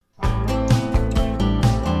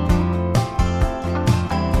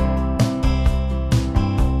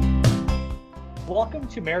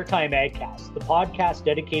to Maritime AgCast, the podcast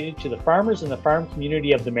dedicated to the farmers and the farm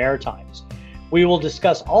community of the Maritimes. We will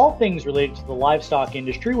discuss all things related to the livestock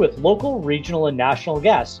industry with local, regional, and national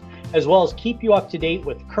guests, as well as keep you up to date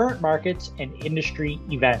with current markets and industry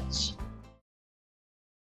events.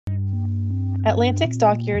 Atlantic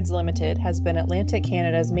Stockyards Limited has been Atlantic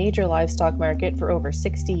Canada's major livestock market for over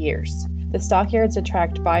 60 years. The stockyards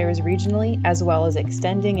attract buyers regionally as well as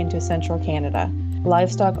extending into central Canada.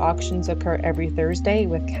 Livestock auctions occur every Thursday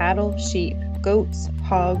with cattle, sheep, goats,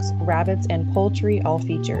 hogs, rabbits, and poultry all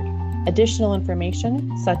featured. Additional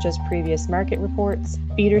information, such as previous market reports,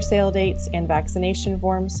 feeder sale dates, and vaccination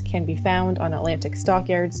forms can be found on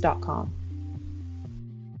atlanticstockyards.com.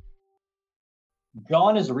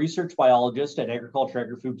 John is a research biologist at Agriculture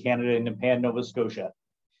Agri-Food Canada in Nepean, Nova Scotia.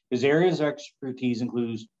 His areas of expertise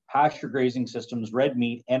include pasture grazing systems, red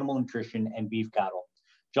meat, animal nutrition, and beef cattle.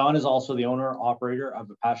 John is also the owner-operator of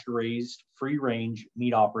a pasture-raised, free-range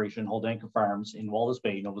meat operation, Holdenka Farms, in Wallis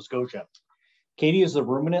Bay, Nova Scotia. Katie is the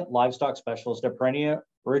ruminant livestock specialist at Perennia,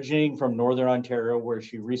 originating from Northern Ontario, where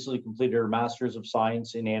she recently completed her Master's of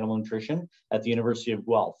Science in Animal Nutrition at the University of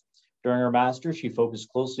Guelph. During her Master's, she focused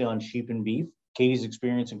closely on sheep and beef. Katie's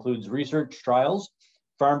experience includes research trials,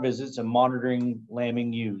 farm visits, and monitoring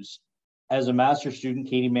lambing ewes. As a master's student,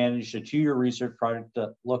 Katie managed a 2-year research project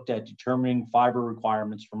that looked at determining fiber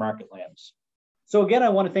requirements for market lambs. So again, I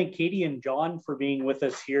want to thank Katie and John for being with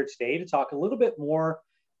us here today to talk a little bit more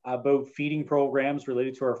about feeding programs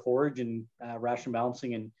related to our forage and ration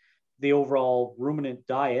balancing and the overall ruminant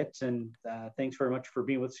diet. And thanks very much for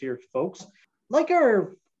being with us here, folks. Like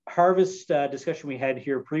our harvest discussion we had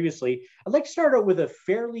here previously, I'd like to start out with a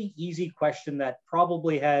fairly easy question that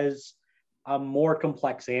probably has a more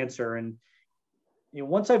complex answer. And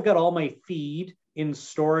once I've got all my feed in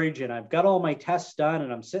storage and I've got all my tests done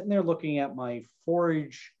and I'm sitting there looking at my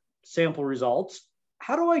forage sample results,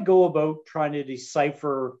 how do I go about trying to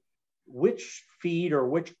decipher which feed or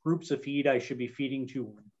which groups of feed I should be feeding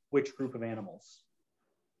to which group of animals?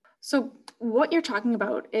 So what you're talking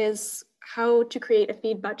about is how to create a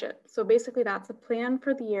feed budget. So basically that's a plan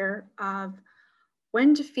for the year of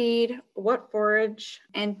when to feed, what forage,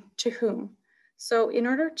 and to whom. So in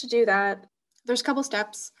order to do that, there's a couple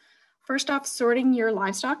steps. First off, sorting your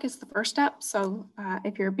livestock is the first step. So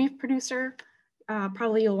if you're a beef producer,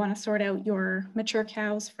 probably you'll want to sort out your mature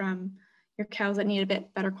cows from your cows that need a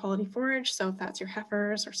bit better quality forage. So if that's your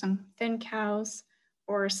heifers or some thin cows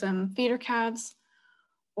or some feeder calves,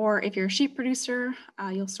 or if you're a sheep producer,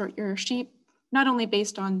 you'll sort your sheep not only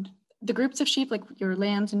based on the groups of sheep, like your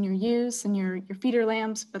lambs and your ewes and your feeder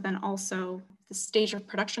lambs, but then also the stage of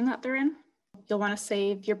production that they're in. You'll want to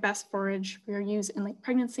save your best forage for your ewes in late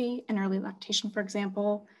pregnancy and early lactation, for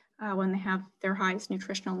example, when they have their highest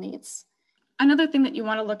nutritional needs. Another thing that you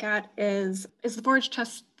want to look at is the forage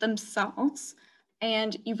tests themselves.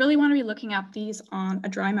 And you really want to be looking at these on a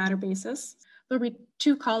dry matter basis. There'll be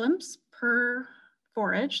 2 columns per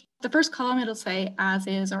forage. The first column, it'll say as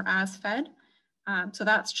is or as fed. So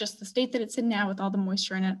that's just the state that it's in now with all the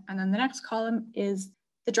moisture in it. And then the next column is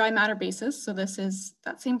the dry matter basis. So this is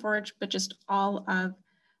that same forage, but just all of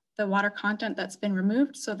the water content that's been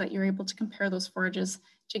removed so that you're able to compare those forages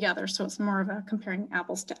together. So it's more of a comparing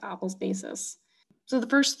apples to apples basis. So the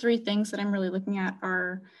first 3 things that I'm really looking at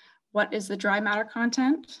are what is the dry matter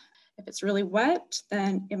content? If it's really wet,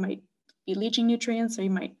 then it might be leaching nutrients, or you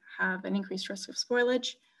might have an increased risk of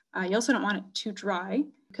spoilage. You also don't want it too dry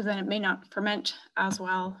because then it may not ferment as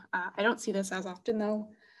well. I don't see this as often though.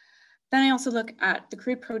 Then I also look at the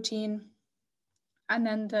crude protein and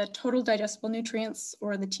then the total digestible nutrients,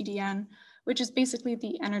 or the TDN, which is basically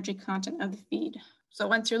the energy content of the feed. So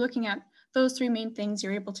once you're looking at those 3 main things,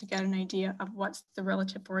 you're able to get an idea of what's the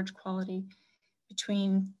relative forage quality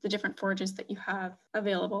between the different forages that you have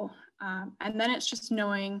available. And then it's just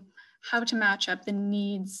knowing how to match up the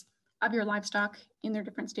needs of your livestock in their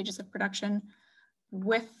different stages of production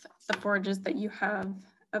with the forages that you have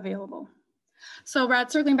available. So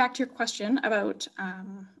Brad, circling back to your question about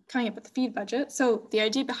coming up with the feed budget. So the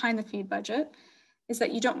idea behind the feed budget is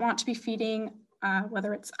that you don't want to be feeding,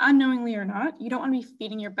 whether it's unknowingly or not, you don't want to be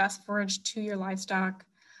feeding your best forage to your livestock,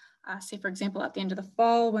 say for example, at the end of the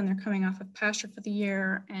fall when they're coming off of pasture for the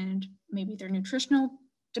year and maybe their nutritional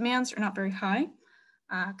demands are not very high.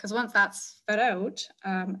 Because once that's fed out,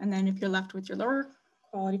 and then if you're left with your lower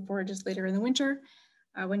quality forages later in the winter,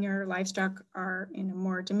 when your livestock are in a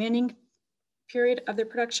more demanding period of their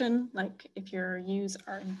production, like if your ewes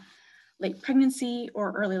are in late pregnancy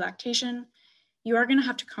or early lactation, you are going to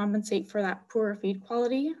have to compensate for that poorer feed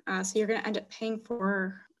quality. So you're going to end up paying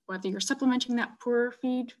for whether you're supplementing that poorer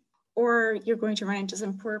feed or you're going to run into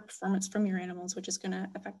some poor performance from your animals, which is going to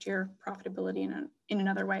affect your profitability in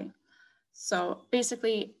another way. So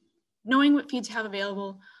basically, knowing what feeds you have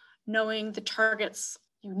available, knowing the targets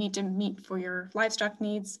you need to meet for your livestock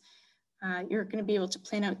needs, you're going to be able to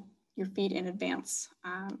plan out your feed in advance.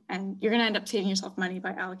 And you're going to end up saving yourself money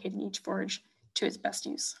by allocating each forage to its best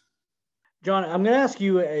use. John, I'm going to ask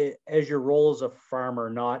you, as your role as a farmer,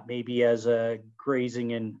 not maybe as a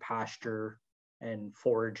grazing and pasture and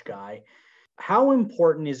forage guy, how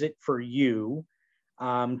important is it for you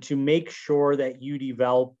to make sure that you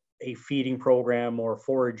develop a feeding program or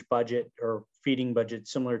forage budget or feeding budget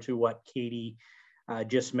similar to what Katie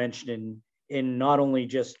just mentioned, in not only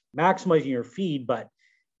just maximizing your feed, but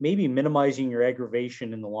maybe minimizing your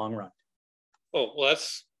aggravation in the long run? Oh, well,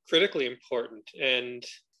 that's critically important. And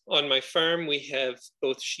on my farm, we have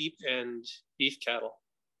both sheep and beef cattle.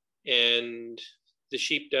 And the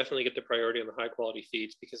sheep definitely get the priority on the high quality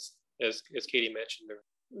feeds because, as Katie mentioned,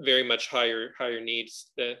 they're very much higher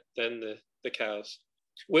needs than the cows.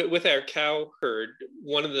 With our cow herd,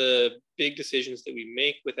 one of the big decisions that we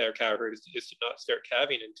make with our cow herd is to not start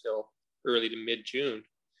calving until early to mid-June.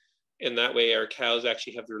 And that way our cows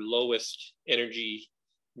actually have their lowest energy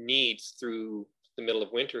needs through the middle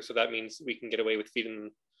of winter. So that means we can get away with feeding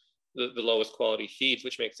them the lowest quality feeds,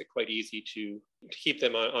 which makes it quite easy to keep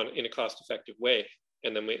them on in a cost-effective way.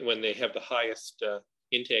 And then when they have the highest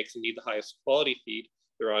intakes and need the highest quality feed,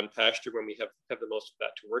 they're on pasture when we have the most of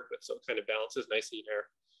that to work with. So it kind of balances nicely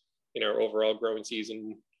in our overall growing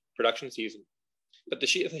season, production season. But the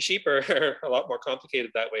sheep are a lot more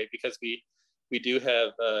complicated that way because we do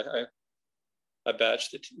have a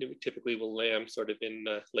batch that typically will lamb sort of in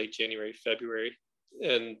late January, February.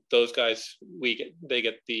 And those guys, they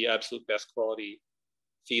get the absolute best quality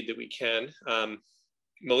feed that we can.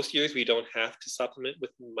 Most years we don't have to supplement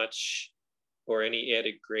with much or any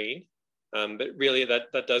added grain, but really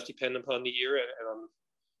that does depend upon the year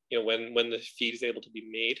and when the feed is able to be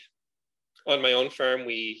made. On my own farm,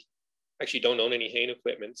 we actually don't own any haying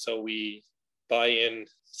equipment, so we buy in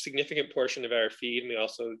significant portion of our feed, and we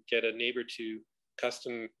also get a neighbor to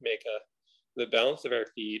custom make the balance of our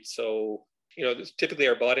feed. So typically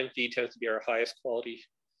our bought-in feed tends to be our highest quality,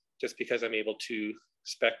 just because I'm able to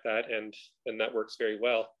spec that, and that works very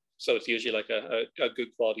well. So it's usually like a good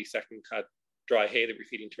quality second cut dry hay that we're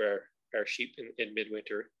feeding to our sheep in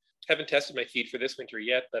midwinter. Haven't tested my feed for this winter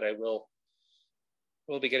yet, but we'll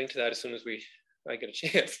be getting to that as soon as I get a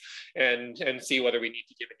chance and see whether we need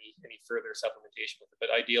to give any further supplementation with it. But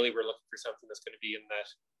ideally, we're looking for something that's going to be in that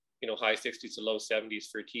high 60s to low 70s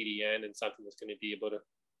for TDN, and something that's going to be about a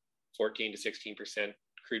 14 to 16%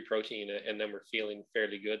 crude protein, and then we're feeling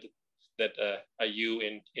fairly good that a ewe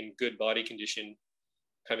in good body condition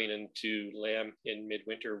coming into lamb in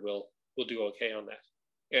midwinter will do okay on that.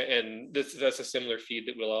 And that's a similar feed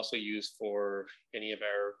that we'll also use for any of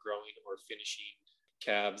our growing or finishing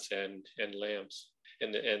calves and lambs.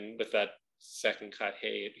 And with that second cut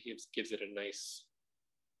hay, it gives it a nice,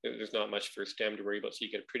 there's not much for stem to worry about, so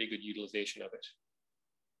you get a pretty good utilization of it.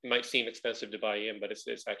 It might seem expensive to buy in, but it's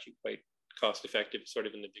actually quite cost effective sort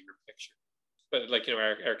of in the bigger picture. But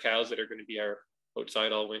our cows that are going to be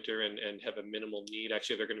outside all winter and have a minimal need,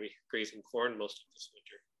 actually they're going to be grazing corn most of this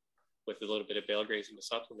winter with a little bit of bale grazing to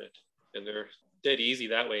supplement, and they're dead easy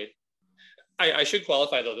that way. I should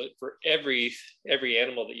qualify though that for every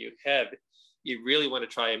animal that you have, you really want to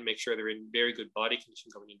try and make sure they're in very good body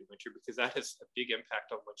condition going into winter, because that has a big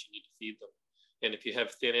impact on what you need to feed them. And if you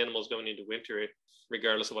have thin animals going into winter,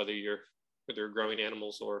 regardless of whether they're growing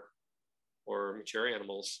animals or mature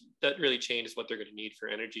animals, that really changes what they're going to need for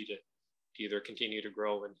energy to either continue to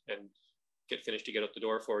grow and get finished to get out the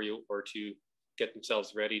door for you, or to get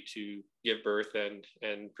themselves ready to give birth and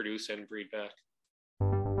produce and breed back.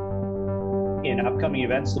 In upcoming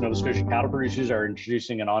events, the Nova Scotia cattle producers are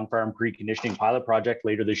introducing an on-farm preconditioning pilot project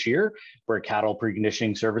later this year, where cattle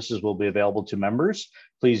preconditioning services will be available to members.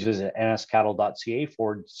 Please visit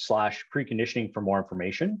nscattle.ca/preconditioning for more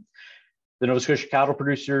information. The Nova Scotia cattle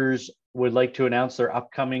producers would like to announce their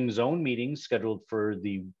upcoming zone meetings scheduled for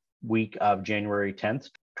the week of January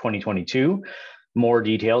 10th, 2022. More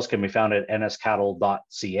details can be found at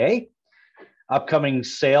nscattle.ca. Upcoming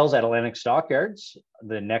sales at Atlantic Stockyards.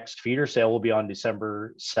 The next feeder sale will be on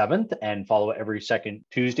December 7th and follow every second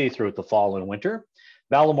Tuesday throughout the fall and winter.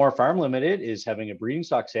 Ballamore Farm Limited is having a breeding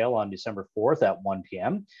stock sale on December 4th at 1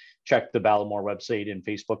 p.m. Check the Ballamore website and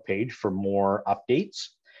Facebook page for more updates.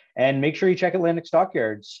 And make sure you check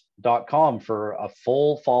AtlanticStockyards.com for a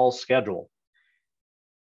full fall schedule.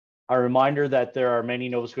 A reminder that there are many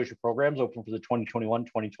Nova Scotia programs open for the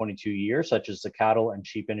 2021-2022 year, such as the Cattle and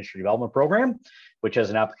Sheep Industry Development Program, which has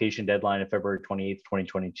an application deadline of February 28th,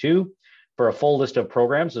 2022. For a full list of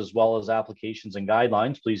programs, as well as applications and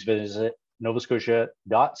guidelines, please visit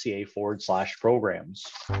novascotia.ca/programs.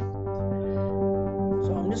 So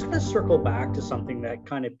I'm just going to circle back to something that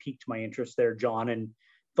kind of piqued my interest there, John, and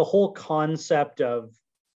the whole concept of,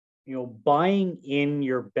 buying in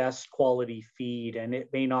your best quality feed, and it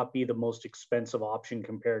may not be the most expensive option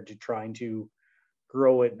compared to trying to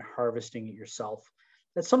grow it and harvesting it yourself.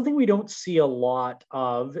 That's something we don't see a lot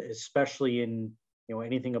of, especially in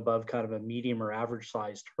anything above kind of a medium or average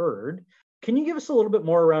sized herd. Can you give us a little bit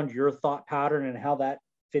more around your thought pattern and how that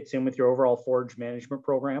fits in with your overall forage management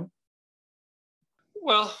program?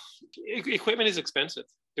 Well, equipment is expensive.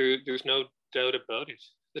 There's no doubt about it.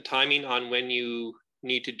 The timing on when you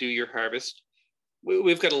need to do your harvest.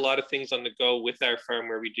 We've got a lot of things on the go with our farm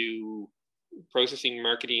where we do processing,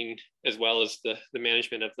 marketing, as well as the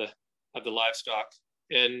management of the livestock.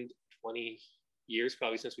 And 20 years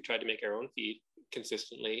probably since we tried to make our own feed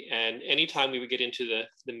consistently. And anytime we would get into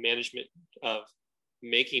the management of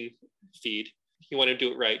making feed, you want to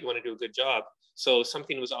do it right. You want to do a good job. So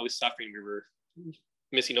something was always suffering. We were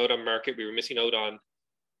missing out on market. We were missing out on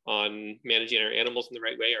managing our animals in the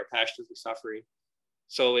right way. Our pastures were suffering.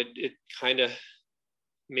 So it kind of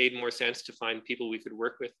made more sense to find people we could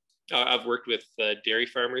work with. I've worked with dairy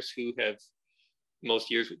farmers who have,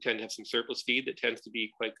 most years we tend to have some surplus feed that tends to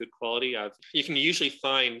be quite good quality. You can usually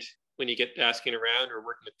find, when you get asking around or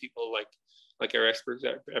working with people like our experts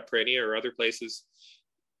at Perennia or other places,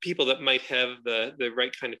 people that might have the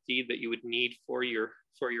right kind of feed that you would need for your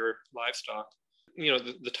livestock.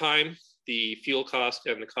 The time, the fuel cost,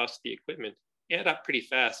 and the cost of the equipment add up pretty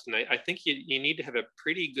fast. And I think you need to have a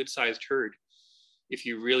pretty good sized herd if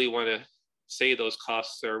you really want to say those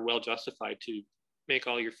costs are well justified to make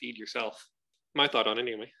all your feed yourself. My thought on it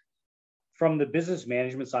anyway. From the business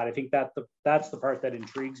management side, I think that's the part that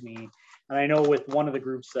intrigues me. And I know with one of the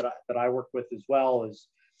groups that I work with as well is,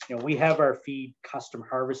 we have our feed custom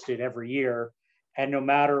harvested every year. And no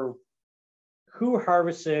matter who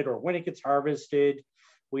harvests it or when it gets harvested,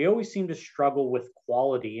 we always seem to struggle with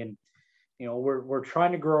quality. And we're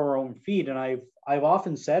trying to grow our own feed. And I've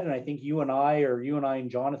often said, and I think you and I and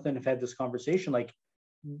Jonathan have had this conversation, like,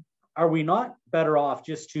 are we not better off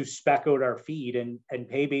just to spec out our feed and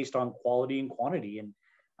pay based on quality and quantity? And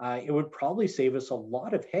it would probably save us a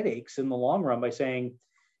lot of headaches in the long run by saying,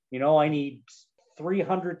 I need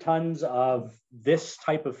 300 tons of this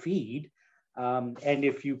type of feed. And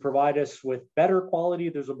if you provide us with better quality,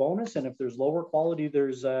 there's a bonus. And if there's lower quality,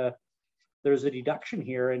 there's a deduction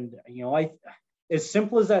here. And, as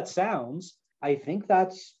simple as that sounds, I think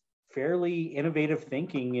that's fairly innovative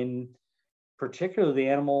thinking in particularly the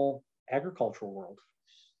animal agricultural world.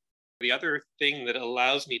 The other thing that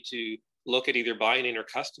allows me to look at either buying in or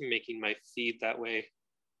custom making my feed that way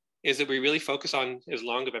is that we really focus on as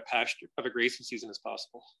long of a grazing season as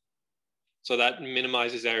possible. So that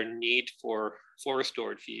minimizes our need for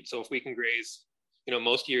stored feed. So if we can graze,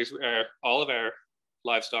 most years all of our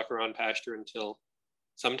livestock are on pasture until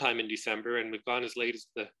sometime in December, and we've gone as late as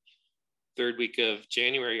the third week of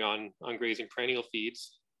January on grazing perennial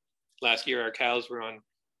feeds. Last year, our cows were on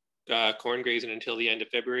corn grazing until the end of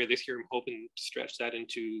February. This year, I'm hoping to stretch that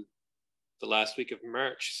into the last week of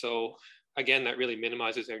March. So again, that really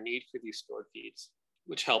minimizes our need for these stored feeds,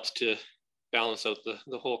 which helps to balance out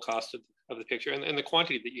the whole cost of the picture and the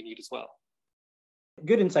quantity that you need as well.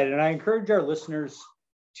 Good insight. And I encourage our listeners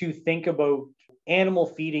to think about animal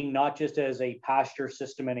feeding not just as a pasture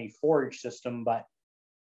system and a forage system, but,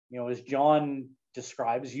 as John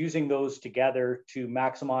describes, using those together to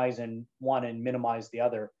maximize one and minimize the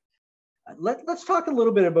other. Let's talk a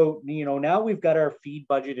little bit about, now we've got our feed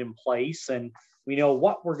budget in place and we know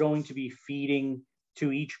what we're going to be feeding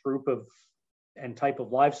to each group of and type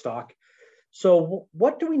of livestock. So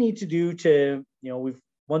what do we need to do to,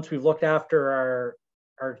 once we've looked after our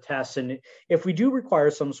tests, and if we do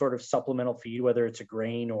require some sort of supplemental feed, whether it's a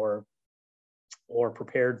grain or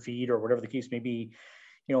prepared feed or whatever the case may be,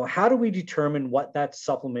 how do we determine what that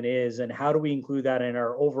supplement is and how do we include that in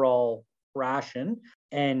our overall ration?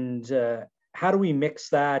 And how do we mix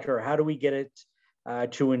that, or how do we get it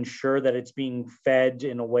to ensure that it's being fed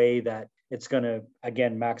in a way that it's going to,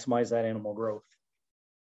 again, maximize that animal growth?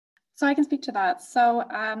 So I can speak to that. So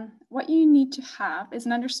what you need to have is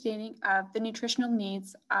an understanding of the nutritional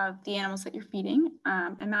needs of the animals that you're feeding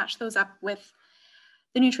and match those up with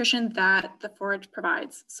the nutrition that the forage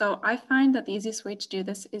provides. So I find that the easiest way to do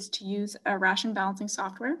this is to use a ration balancing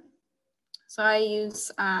software. So I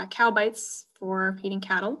use Cow Bites for feeding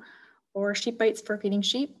cattle. or Sheep Bites for feeding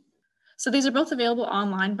sheep. So these are both available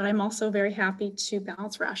online, but I'm also very happy to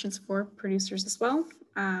balance rations for producers as well.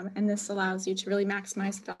 And this allows you to really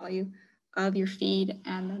maximize the value of your feed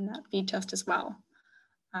and then that feed test as well.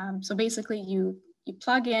 So basically you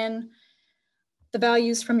plug in the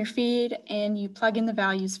values from your feed and you plug in the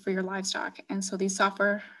values for your livestock. And so these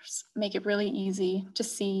softwares make it really easy to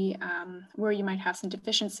see where you might have some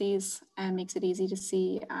deficiencies, and makes it easy to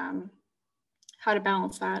see how to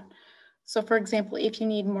balance that. So for example, if you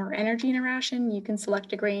need more energy in a ration, you can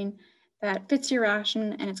select a grain that fits your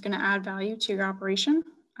ration and it's going to add value to your operation.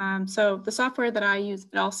 So the software that I use,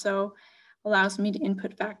 it also allows me to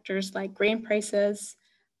input factors like grain prices,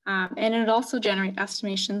 and it also generates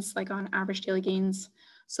estimations like on average daily gains,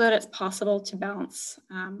 so that it's possible to balance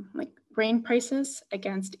like grain prices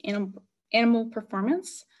against animal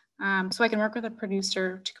performance. So I can work with a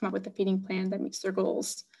producer to come up with a feeding plan that meets their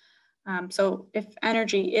goals. So if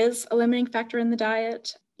energy is a limiting factor in the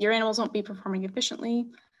diet, your animals won't be performing efficiently.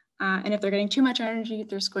 And if they're getting too much energy,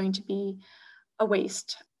 there's going to be a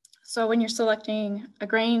waste. So when you're selecting a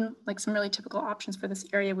grain, like some really typical options for this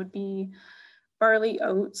area would be barley,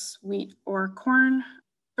 oats, wheat, or corn.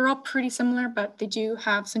 They're all pretty similar, but they do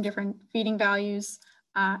have some different feeding values,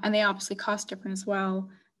 and they obviously cost different as well.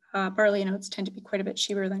 Barley and oats tend to be quite a bit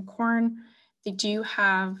cheaper than corn. They do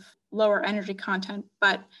have lower energy content,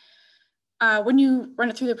 but when you run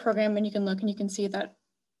it through the program, and you can look and you can see that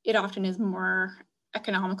it often is more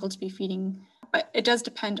economical to be feeding, but it does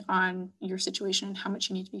depend on your situation and how much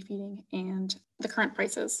you need to be feeding and the current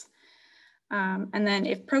prices. And then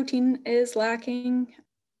if protein is lacking,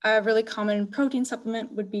 a really common protein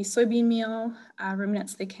supplement would be soybean meal.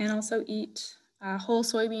 Ruminants, they can also eat whole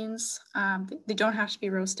soybeans. They don't have to be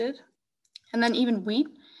roasted. And then even wheat,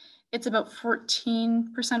 it's about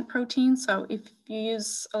 14% protein. So if you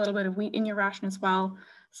use a little bit of wheat in your ration as well,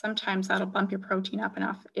 sometimes that'll bump your protein up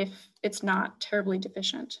enough if it's not terribly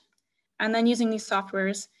deficient. And then using these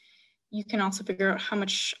softwares, you can also figure out how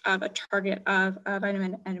much of a target of a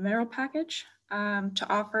vitamin and a mineral package to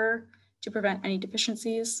offer to prevent any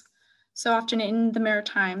deficiencies. So often in the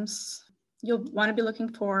Maritimes, you'll want to be looking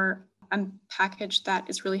for a package that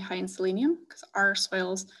is really high in selenium, because our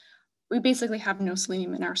soils, we basically have no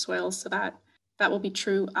selenium in our soils, so that will be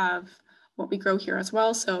true of what we grow here as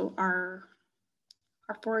well. So our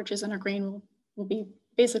forages and our grain will be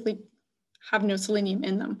basically have no selenium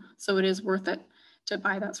in them. So it is worth it to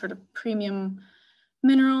buy that sort of premium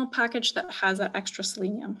mineral package that has that extra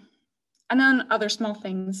selenium. And then other small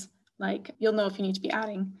things, like you'll know if you need to be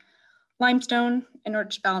adding limestone in order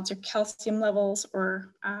to balance your calcium levels,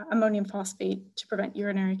 or ammonium phosphate to prevent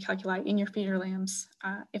urinary calculi in your feeder lambs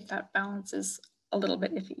if that balance is a little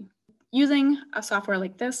bit iffy. Using a software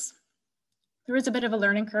like this, there is a bit of a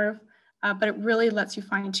learning curve, but it really lets you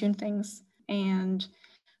fine-tune things. And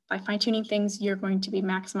by fine-tuning things, you're going to be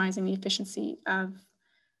maximizing the efficiency of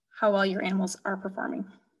how well your animals are performing.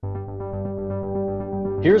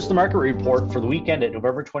 Here's the market report for the weekend at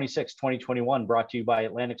November 26, 2021, brought to you by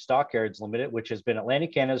Atlantic Stockyards Limited, which has been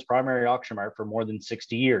Atlantic Canada's primary auction mart for more than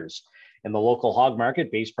 60 years. In the local hog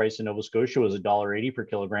market, base price in Nova Scotia was $1.80 per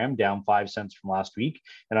kilogram, down 5 cents from last week.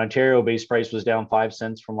 In Ontario, base price was down 5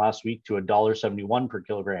 cents from last week to $1.71 per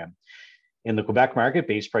kilogram. In the Quebec market,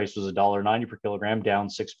 base price was $1.90 per kilogram, down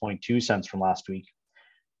 6.2 cents from last week.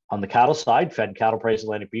 On the cattle side, fed cattle price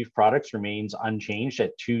Atlantic beef products remains unchanged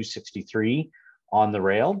at $2.63 on the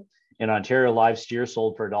rail. In Ontario, live steer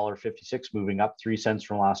sold for $1.56, moving up 3 cents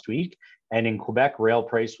from last week. And in Quebec, rail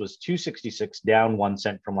price was $2.66, down 1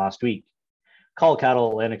 cent from last week. Cull cattle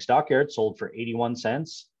Atlantic Stockyards sold for 81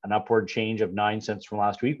 cents, an upward change of 9 cents from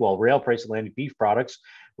last week, while rail price Atlantic beef products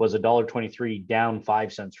was $1.23, down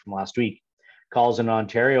 5 cents from last week. Culls in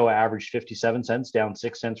Ontario averaged 57 cents, down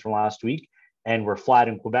 6 cents from last week, and were flat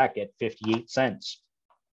in Quebec at 58 cents.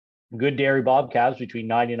 Good dairy bob calves between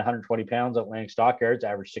 90 and 120 pounds at Atlantic Stockyards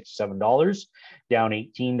averaged $67, down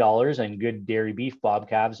 $18, and good dairy beef bob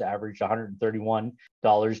calves averaged $131,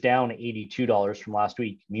 down $82 from last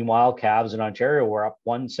week. Meanwhile, calves in Ontario were up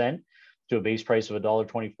 1 cent to a base price of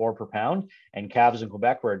 $1.24 per pound, and calves in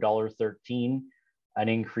Quebec were $1.13, an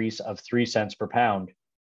increase of 3 cents per pound.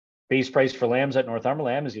 Base price for lambs at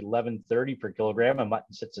Northumberland is $11.30 per kilogram, and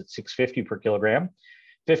mutton sits at $6.50 per kilogram.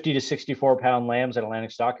 50 to 64 pound lambs at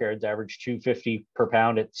Atlantic Stockyards average $2.50 per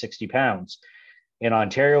pound at 60 pounds. In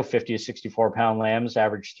Ontario, 50 to 64 pound lambs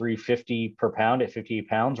average $3.50 per pound at 58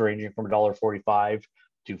 pounds, ranging from $1.45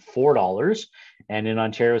 to $4. And in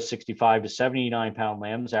Ontario, 65 to 79 pound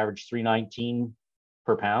lambs average $3.19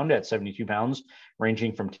 per pound at 72 pounds,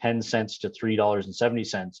 ranging from 10 cents to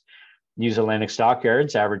 $3.70. Use Atlantic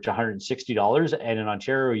Stockyards average $160, and in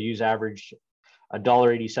Ontario, use average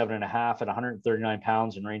 $1.87.5 at 139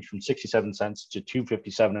 pounds and range from 67 cents to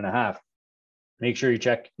 257.5. Make sure you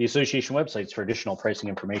check the association websites for additional pricing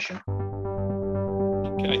information.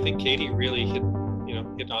 I think Katie really hit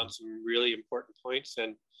on some really important points,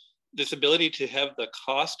 and this ability to have the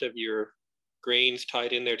cost of your grains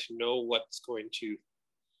tied in there to know what's going to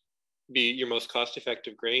be your most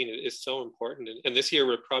cost-effective grain is so important. And this year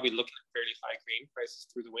we're probably looking at fairly high grain prices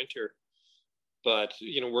through the winter. But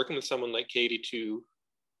working with someone like Katie to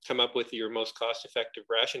come up with your most cost-effective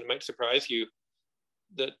ration, it might surprise you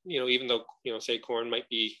that even though say corn might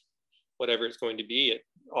be whatever it's going to be,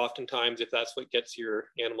 oftentimes if that's what gets your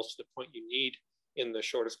animals to the point you need in the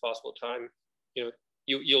shortest possible time,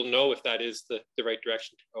 you'll know if that is the right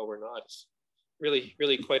direction to go or not. It's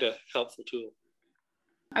really quite a helpful tool.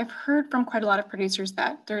 I've heard from quite a lot of producers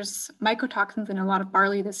that there's mycotoxins in a lot of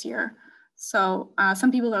barley this year. So some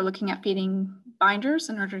people are looking at feeding binders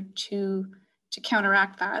in order to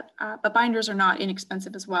counteract that. But binders are not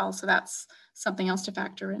inexpensive as well. So that's something else to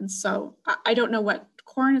factor in. So I don't know what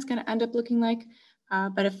corn is going to end up looking like.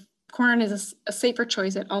 But if corn is a safer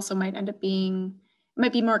choice, it also might end up being, it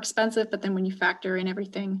might be more expensive, but then when you factor in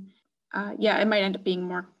everything, it might end up being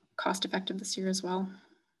more cost effective this year as well.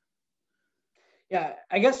 Yeah,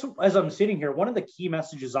 I guess as I'm sitting here, one of the key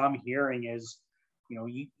messages I'm hearing is,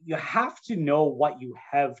 you have to know what you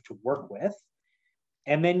have to work with,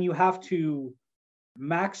 and then you have to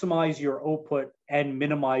maximize your output and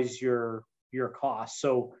minimize your costs.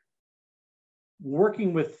 So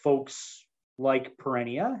working with folks like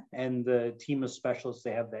Perennia and the team of specialists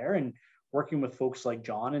they have there, and working with folks like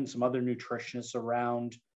John and some other nutritionists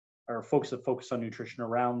around, or folks that focus on nutrition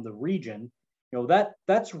around the region,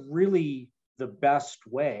 that's really the best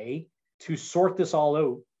way to sort this all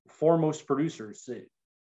out for most producers.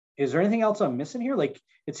 Is there anything else I'm missing here? Like,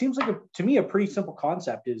 it seems like to me a pretty simple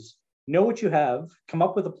concept is know what you have, come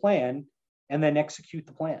up with a plan, and then execute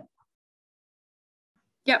the plan.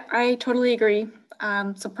 Yep, I totally agree.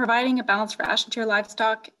 So providing a balanced ration to your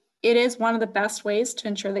livestock, it is one of the best ways to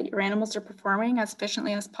ensure that your animals are performing as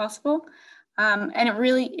efficiently as possible. And it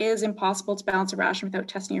really is impossible to balance a ration without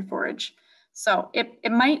testing your forage. So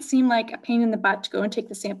it might seem like a pain in the butt to go and take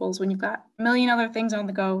the samples when you've got a million other things on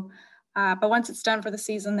the go. But once it's done for the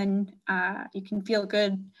season, then you can feel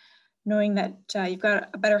good knowing that you've got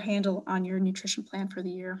a better handle on your nutrition plan for the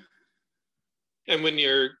year. And when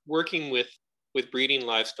you're working with breeding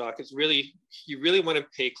livestock, you really want to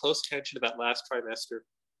pay close attention to that last trimester.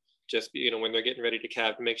 Just when they're getting ready to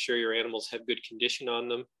calve, make sure your animals have good condition on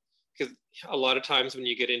them, because a lot of times when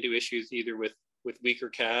you get into issues either with weaker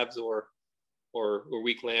calves or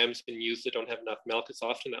weak lambs and ewes that don't have enough milk, it's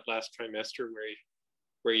often that last trimester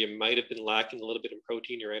where you might have been lacking a little bit in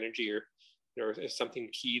protein or energy, or something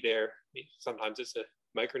key there. Sometimes it's a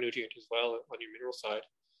micronutrient as well on your mineral side.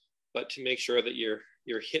 But to make sure that you're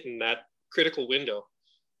hitting that critical window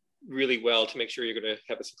really well to make sure you're going to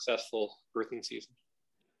have a successful birthing season.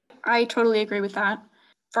 I totally agree with that.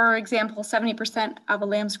 For example, 70% of a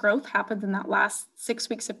lamb's growth happens in that last 6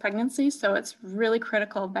 weeks of pregnancy. So it's really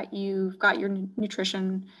critical that you've got your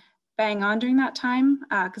nutrition bang on during that time,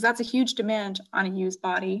 because that's a huge demand on a ewe's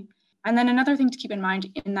body. And then another thing to keep in mind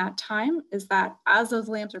in that time is that as those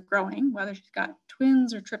lambs are growing, whether she's got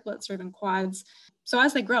twins or triplets or even quads, so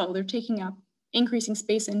as they grow, they're taking up increasing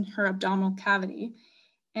space in her abdominal cavity.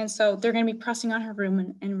 And so they're going to be pressing on her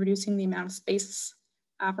rumen and reducing the amount of space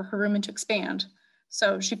for her rumen to expand.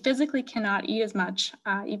 So she physically cannot eat as much,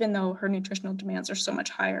 even though her nutritional demands are so much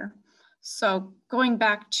higher. So going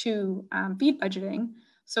back to feed budgeting,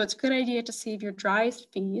 so it's a good idea to save your driest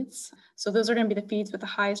feeds. So those are going to be the feeds with the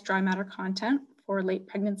highest dry matter content for late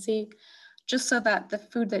pregnancy, just so that the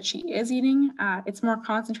food that she is eating, it's more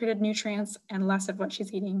concentrated nutrients, and less of what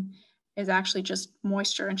she's eating is actually just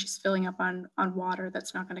moisture, and she's filling up on water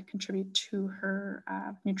that's not going to contribute to her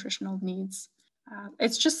nutritional needs.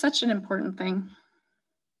 It's just such an important thing.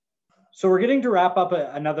 So we're getting to wrap up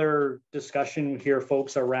another discussion here,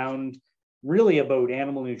 folks, around really about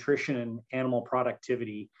animal nutrition and animal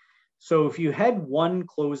productivity. So if you had one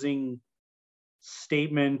closing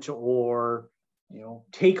statement or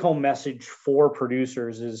take home message for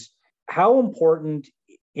producers, is how important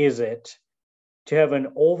is it to have an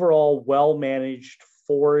overall well-managed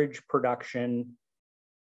forage production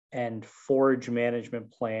and forage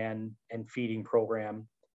management plan and feeding program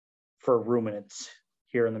for ruminants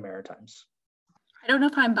here in the Maritimes? I don't know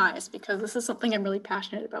if I'm biased, because this is something I'm really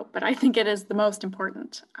passionate about, but I think it is the most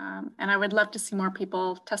important. And I would love to see more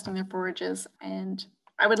people testing their forages, and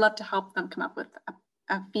I would love to help them come up with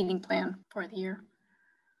a feeding plan for the year.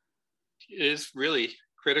 is really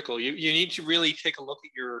critical. You need to really take a look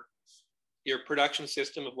at your production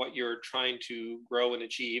system of what you're trying to grow and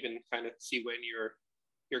achieve, and kind of see when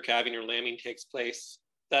your calving or lambing takes place.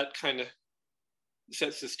 That kind of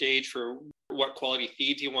sets the stage for what quality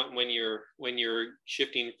feeds you want when you're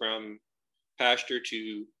shifting from pasture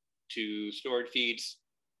to stored feeds.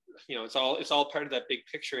 It's all part of that big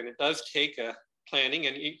picture, and it does take a planning,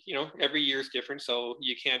 and every year is different, so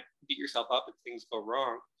you can't beat yourself up if things go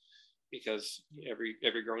wrong, because every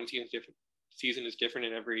growing season is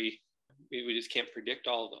different, and we just can't predict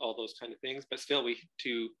all those kind of things. But still,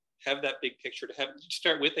 to have that big picture, to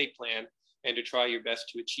start with a plan and to try your best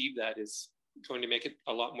to achieve that is going to make it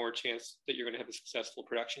a lot more chance that you're going to have a successful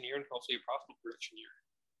production year and hopefully a profitable production year.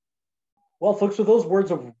 Well, folks, with those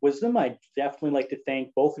words of wisdom, I'd definitely like to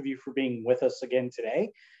thank both of you for being with us again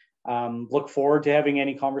today. Look forward to having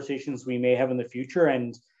any conversations we may have in the future.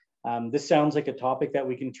 And this sounds like a topic that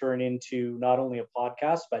we can turn into not only a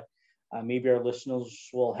podcast, but maybe our listeners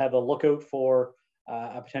will have a lookout for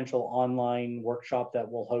a potential online workshop that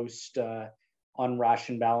we'll host on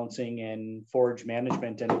ration balancing and forage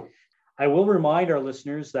management. And I will remind our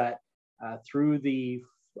listeners that through the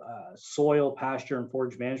soil, pasture, and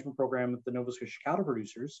forage management program at the Nova Scotia Cattle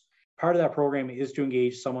Producers, part of that program is to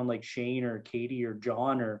engage someone like Shane or Katie or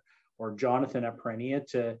John or Jonathan at Perennia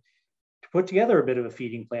to put together a bit of a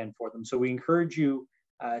feeding plan for them. So we encourage you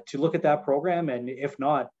to look at that program, and if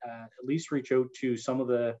not, at least reach out to some of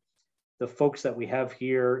the folks that we have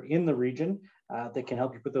here in the region that can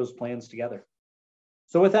help you put those plans together.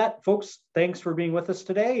 So with that, folks, thanks for being with us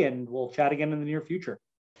today, and we'll chat again in the near future.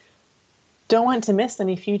 Don't want to miss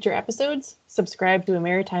any future episodes? Subscribe to a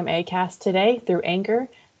Maritime AgCast today through Anchor,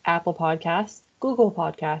 Apple Podcasts, Google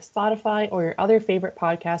Podcasts, Spotify, or your other favorite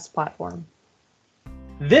podcast platform.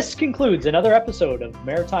 This concludes another episode of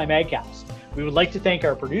Maritime AgCast. We would like to thank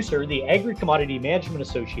our producer, the Agri-Commodity Management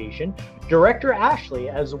Association, Director Ashley,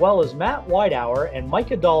 as well as Matt Whitehour and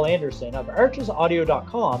Micah Dahl-Anderson of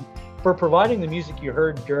archesaudio.com for providing the music you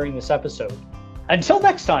heard during this episode. Until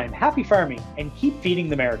next time, happy farming and keep feeding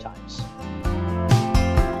the Maritimes.